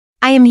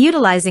I am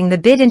utilizing the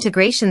Bit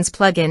Integrations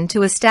plugin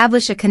to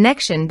establish a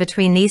connection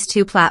between these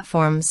two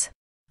platforms.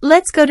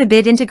 Let's go to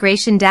Bit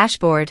Integration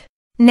Dashboard.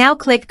 Now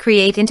click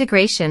Create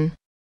Integration.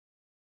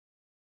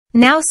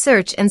 Now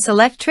search and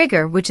select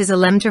Trigger, which is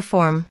Elementor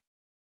Form.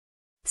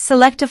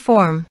 Select a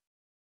form.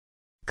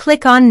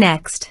 Click on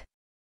Next.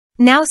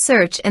 Now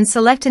search and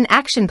select an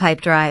action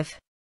Pipedrive.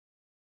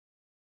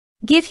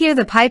 Give here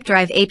the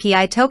Pipedrive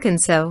API token,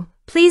 so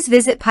please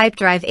visit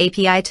Pipedrive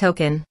API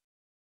token.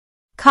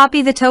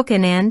 Copy the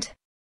token and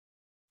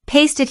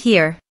paste it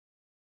here.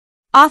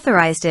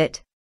 Authorized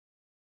it.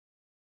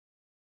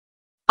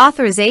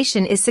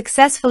 Authorization is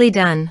successfully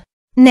done.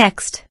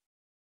 Next,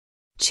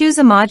 choose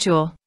a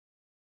module.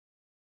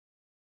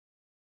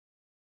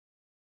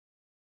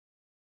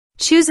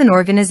 Choose an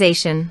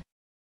organization.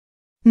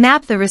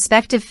 Map the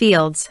respective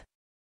fields.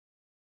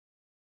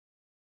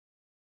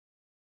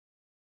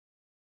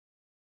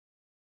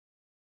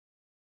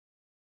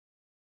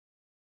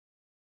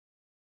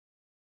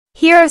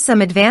 Here are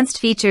some advanced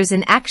features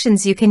and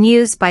actions you can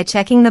use by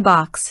checking the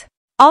box.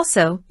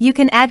 Also, you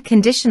can add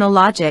conditional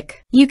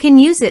logic. You can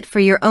use it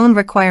for your own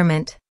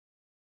requirement.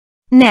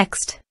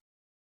 Next,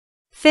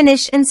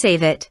 finish and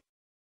save it.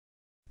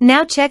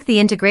 Now check the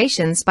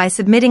integrations by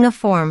submitting a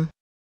form.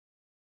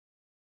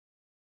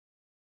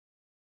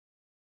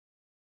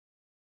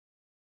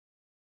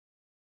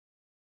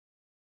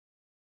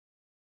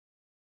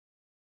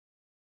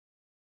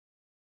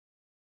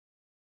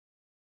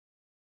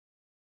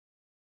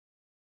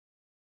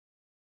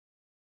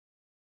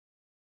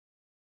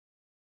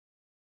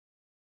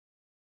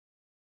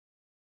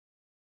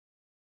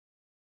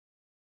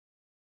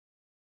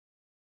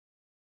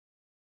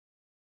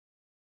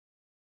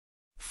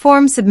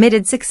 Form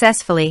submitted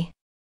successfully.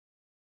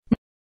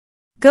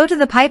 Go to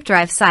the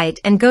Pipedrive site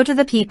and go to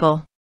the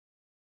people.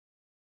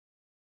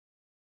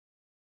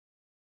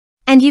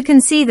 And you can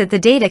see that the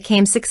data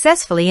came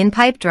successfully in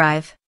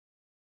Pipedrive.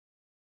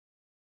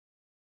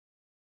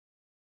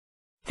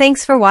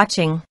 Thanks for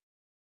watching.